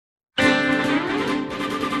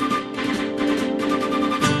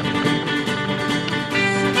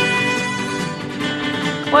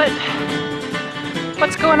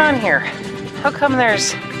What's going on here? How come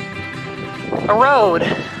there's a road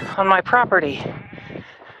on my property?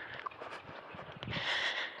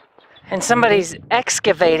 And somebody's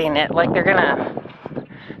excavating it like they're gonna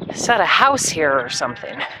set a house here or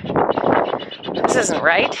something. This isn't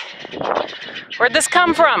right. Where'd this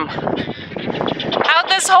come from? How'd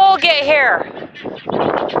this hole get here?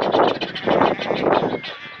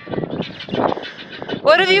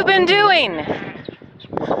 What have you been doing?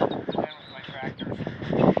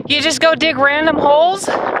 You just go dig random holes?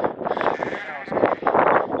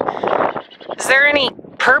 Is there any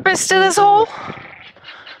purpose to this hole?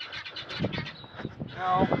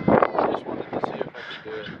 No, I just wanted to see if I could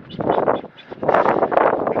do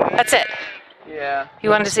it. That's it? Yeah. You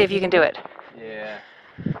wanted to see if you can do it? Yeah.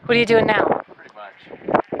 What are you doing now? Pretty much.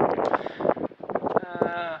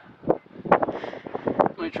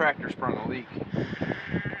 My tractor sprung a leak.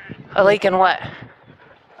 A leak in what?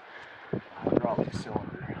 Hydraulic cylinder.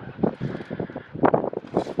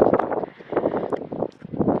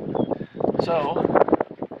 So,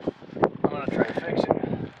 I'm going to try to fix it.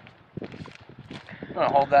 I'm going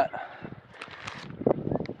to hold that.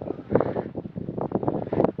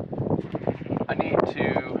 I need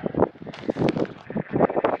to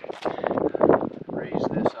raise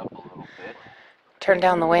this up a little bit. Turn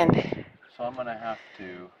down the wind. So I'm going to have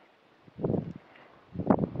to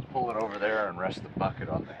pull it over there and rest the bucket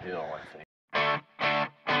on the hill, I think.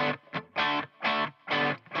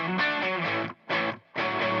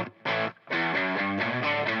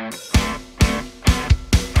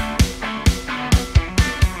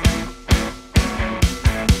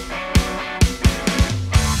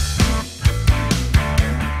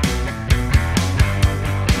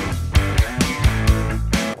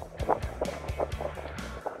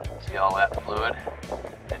 See all that fluid?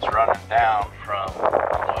 It's running down from all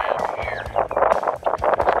the way up here.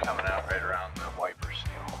 It's coming out right around the wiper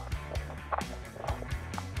seal.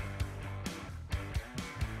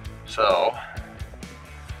 So,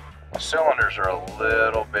 the cylinders are a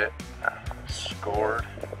little bit scored.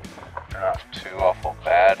 They're not too awful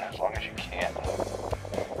bad as long as you can't.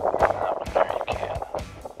 That one there you can.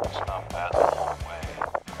 It's not bad the whole way.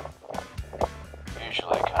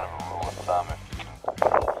 Usually kind of a rule of thumb, if you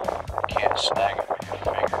can't snag it with your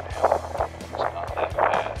fingernail, it's not that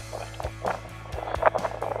bad.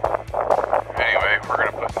 But anyway, we're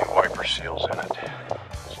going to put new wiper seals in it.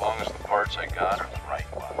 As long as the parts I got are the right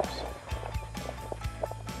ones.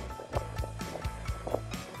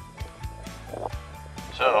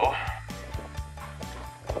 So,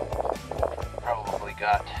 probably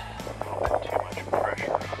got a little bit too much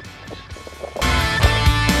pressure on these.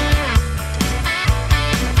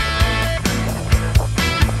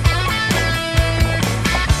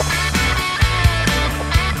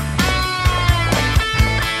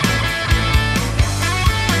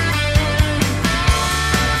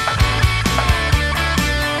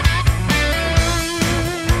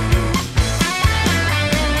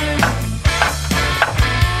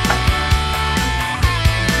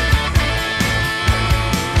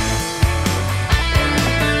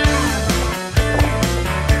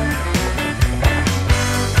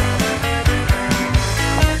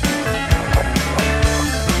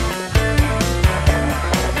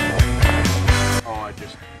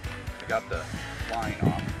 Got the line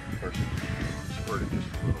off. Of course, it squirted just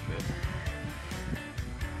a little bit.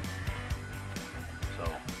 So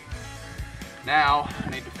now I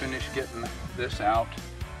need to finish getting this out.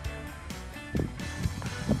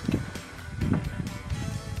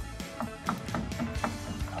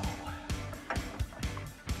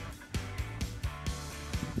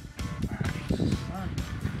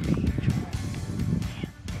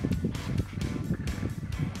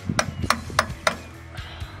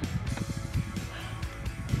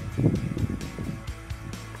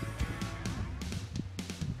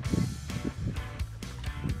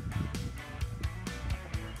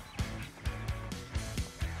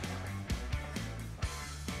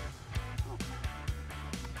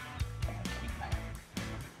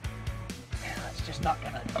 Just not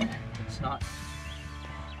gonna, it's not.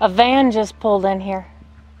 A van just pulled in here.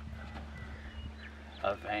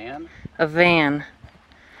 A van? A van.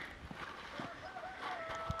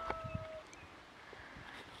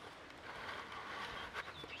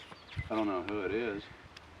 I don't know who it is.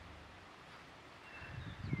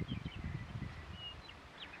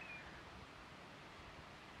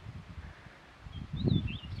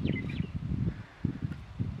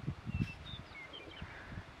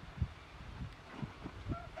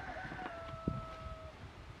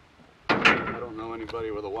 I don't know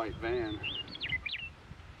anybody with a white van.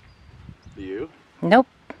 Do you? Nope.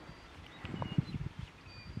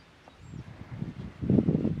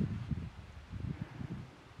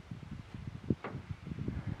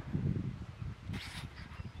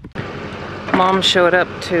 Mom showed up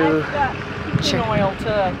to Cooking oil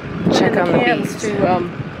to check on the cans bees.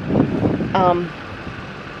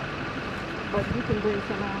 But you can bring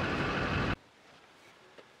some out.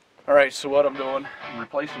 All right, so what I'm doing, I'm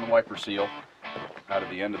replacing the wiper seal out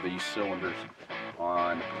of the end of these cylinders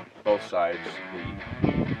on both sides, the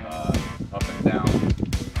up and down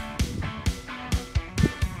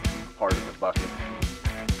part of the bucket.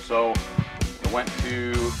 So I went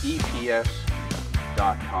to EPS.com.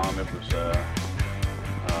 It was a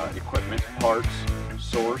equipment parts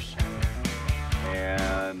source,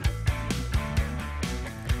 and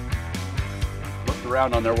looked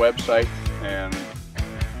around on their website, and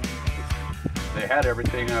they had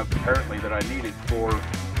everything apparently that I needed for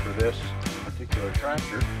this particular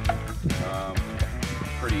tractor.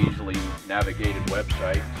 Pretty easily navigated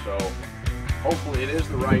website, so hopefully it is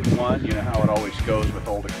the right one. You know how it always goes with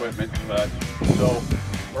old equipment. But so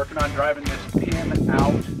working on driving this pin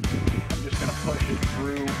out. I'm just going to push it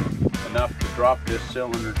through enough to drop this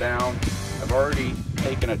cylinder down. I've already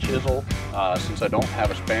taken a chisel since I don't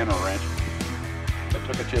have a spanner wrench. I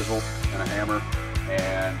took a chisel and a hammer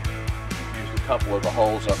and used a couple of the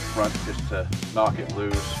holes up front just to knock it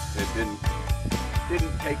loose. It didn't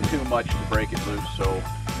take too much to break it loose, so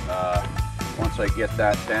once I get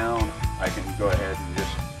that down, I can go ahead and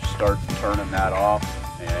just start turning that off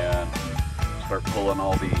and start pulling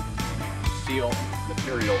all the seal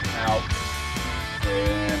material out.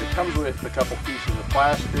 And it comes with a couple pieces of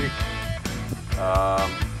plastic,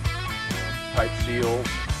 type seals.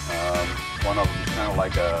 One of them is kind of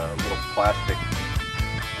like a little plastic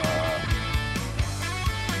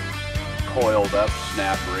coiled up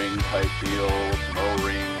snap ring type deal, some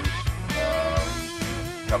O-rings,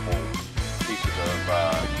 a couple pieces of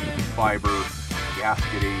fiber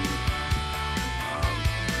gasketing,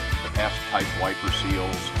 the S-type wiper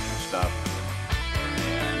seals and stuff.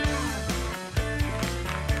 And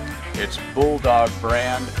it's BullDog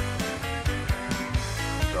brand,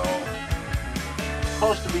 so it's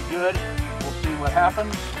supposed to be good. We'll see what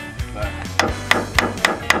happens. But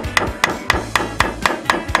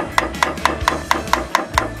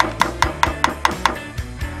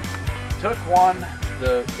took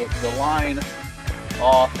the line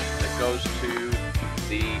off that goes to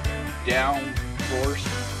the down force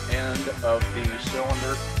end of the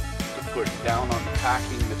cylinder to put down on the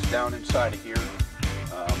packing that's down inside of here.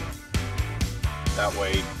 That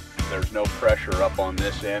way there's no pressure up on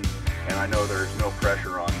this end, and I know there's no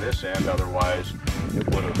pressure on this end, otherwise it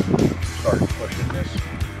would have started pushing this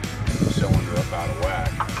cylinder up out of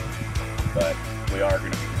whack. But we are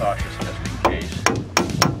going to be cautious just in case.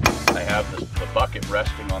 I have the bucket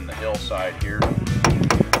resting on the hillside here,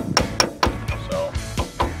 so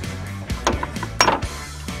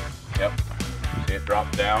yep, see it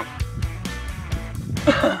drop down.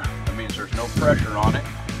 That means there's no pressure on it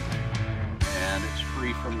and it's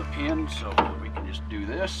free from the pin, so we can just do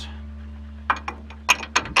this. I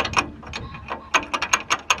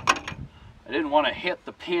didn't want to hit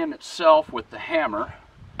the pin itself with the hammer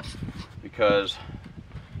because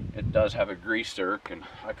it does have a grease zerk, and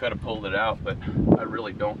I could have pulled it out, but I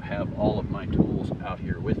really don't have all of my tools out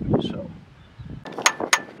here with me, so.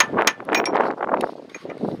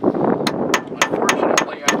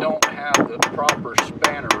 Unfortunately, I don't have the proper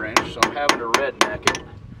spanner wrench, so I'm having to redneck it.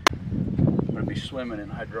 I'm going to be swimming in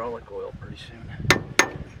hydraulic oil pretty soon.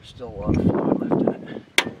 There's still a lot of fluid left in it.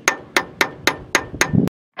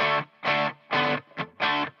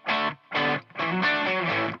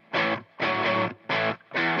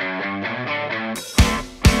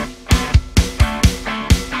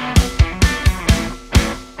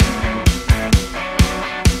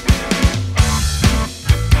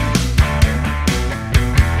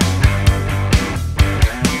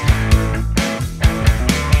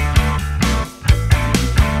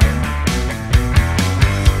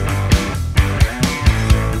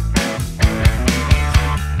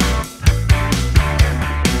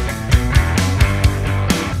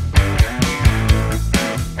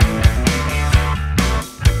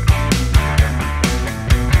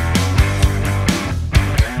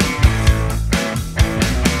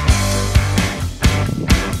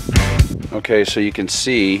 Okay, so you can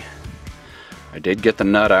see I did get the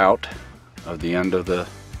nut out of the end of the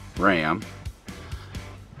ram.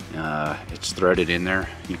 It's threaded in there.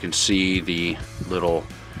 You can see the little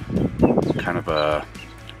kind of a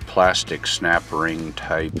plastic snap ring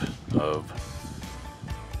type of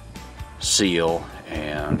seal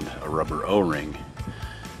and a rubber O-ring.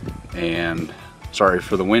 And sorry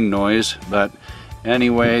for the wind noise, but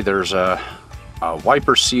anyway, there's a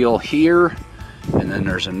wiper seal here, and then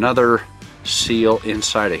there's another seal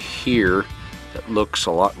inside of here that looks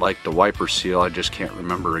a lot like the wiper seal. I just can't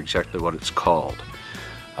remember exactly what it's called.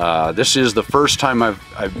 This is the first time I've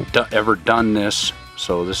ever done this,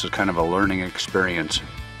 so this is kind of a learning experience.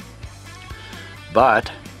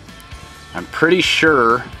 But I'm pretty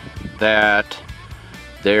sure that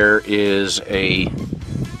there is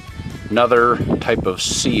another type of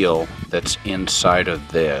seal that's inside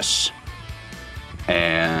of this,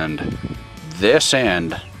 and this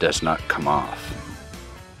end does not come off.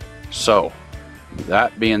 So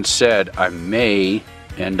that being said, I may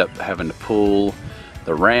end up having to pull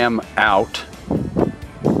the ram out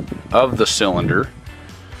of the cylinder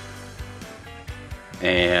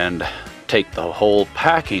and take the whole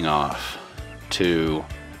packing off to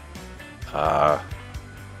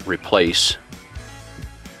replace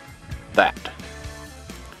that.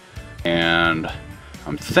 And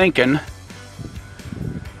I'm thinking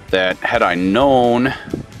that had I known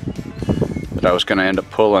that I was going to end up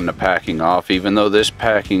pulling the packing off, even though this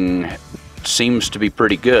packing seems to be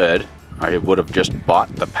pretty good, I would have just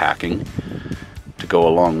bought the packing to go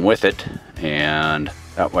along with it, and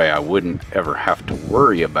that way I wouldn't ever have to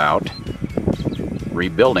worry about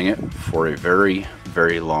rebuilding it for a very,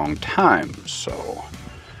 very long time. So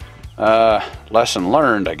lesson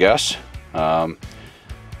learned, I guess.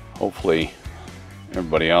 Hopefully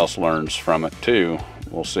everybody else learns from it too.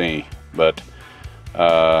 We'll see. But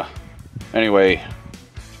anyway,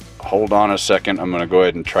 hold on a second. I'm going to go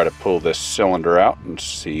ahead and try to pull this cylinder out and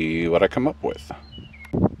see what I come up with.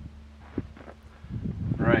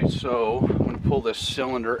 Alright, so I'm going to pull this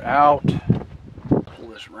cylinder out, pull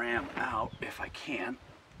this ram out if I can.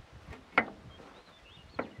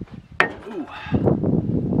 Ooh.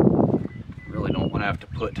 Really don't want to have to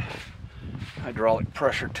put hydraulic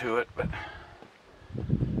pressure to it, but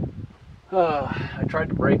I tried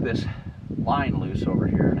to break this line loose over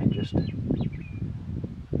here, and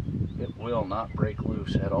it will not break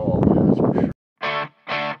loose at all, that's for sure.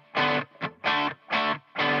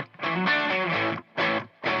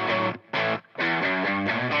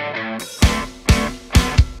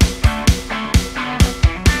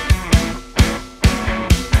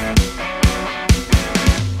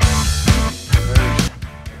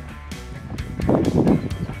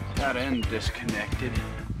 That end disconnected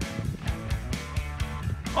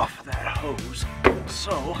off of that hose,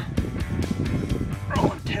 so for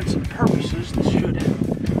all intents and purposes this should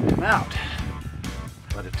come out,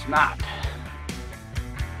 but it's not.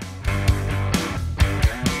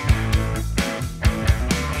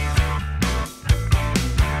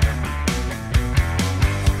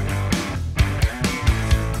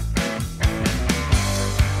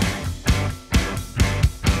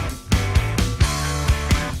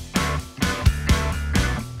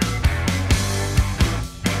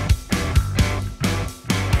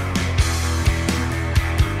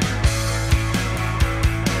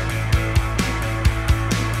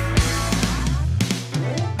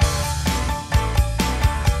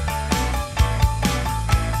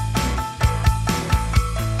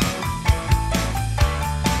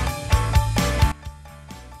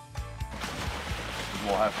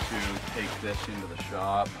 We'll have to take this into the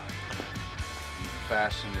shop and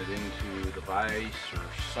fasten it into the vise or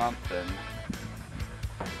something.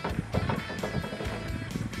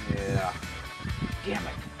 Yeah. Damn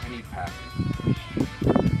it. I need packing.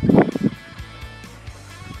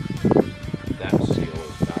 That seal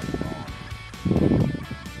is not gone.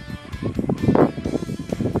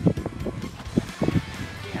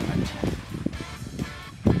 Damn it.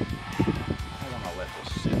 I don't want to let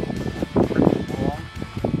this sit.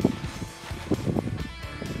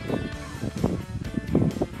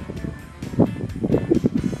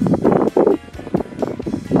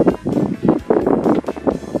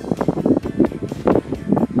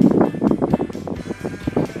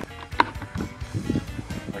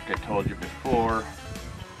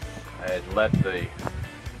 Let the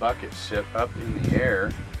bucket sit up in the air.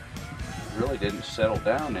 It really didn't settle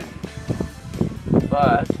down any.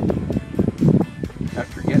 But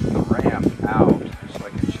after getting the ram out so I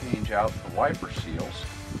could change out the wiper seals,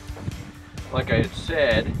 like I had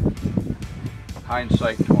said,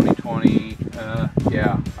 hindsight 2020,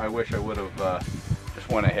 yeah, I wish I would have just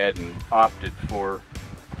went ahead and opted for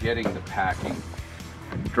getting the packing.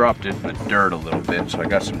 Dropped it in the dirt a little bit, so I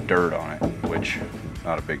got some dirt on it, which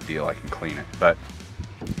not a big deal, I can clean it. But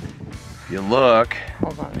if you look,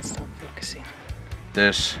 hold on, it's not focusing.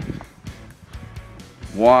 This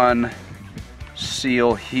one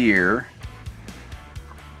seal here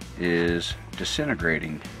is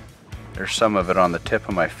disintegrating. There's some of it on the tip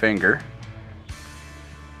of my finger,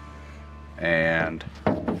 and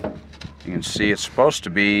you can see it's supposed to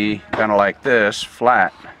be kind of like this,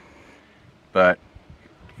 flat, but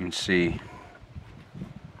you can see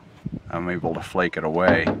I'm able to flake it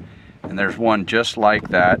away. And there's one just like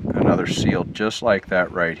that, another seal just like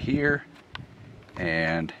that right here,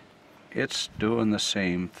 and it's doing the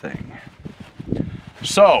same thing.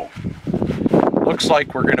 So, looks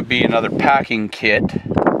like we're going to be another packing kit,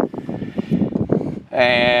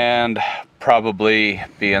 and probably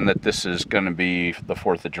being that this is going to be the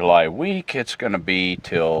 4th of July week, it's going to be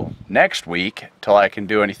till next week till I can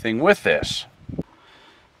do anything with this.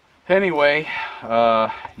 Anyway,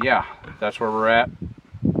 yeah, that's where we're at.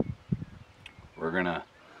 We're gonna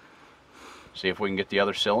see if we can get the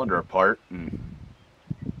other cylinder apart and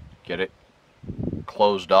get it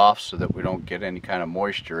closed off so that we don't get any kind of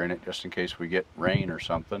moisture in it, just in case we get rain or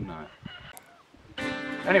something.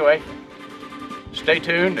 Anyway, stay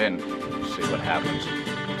tuned and see what happens.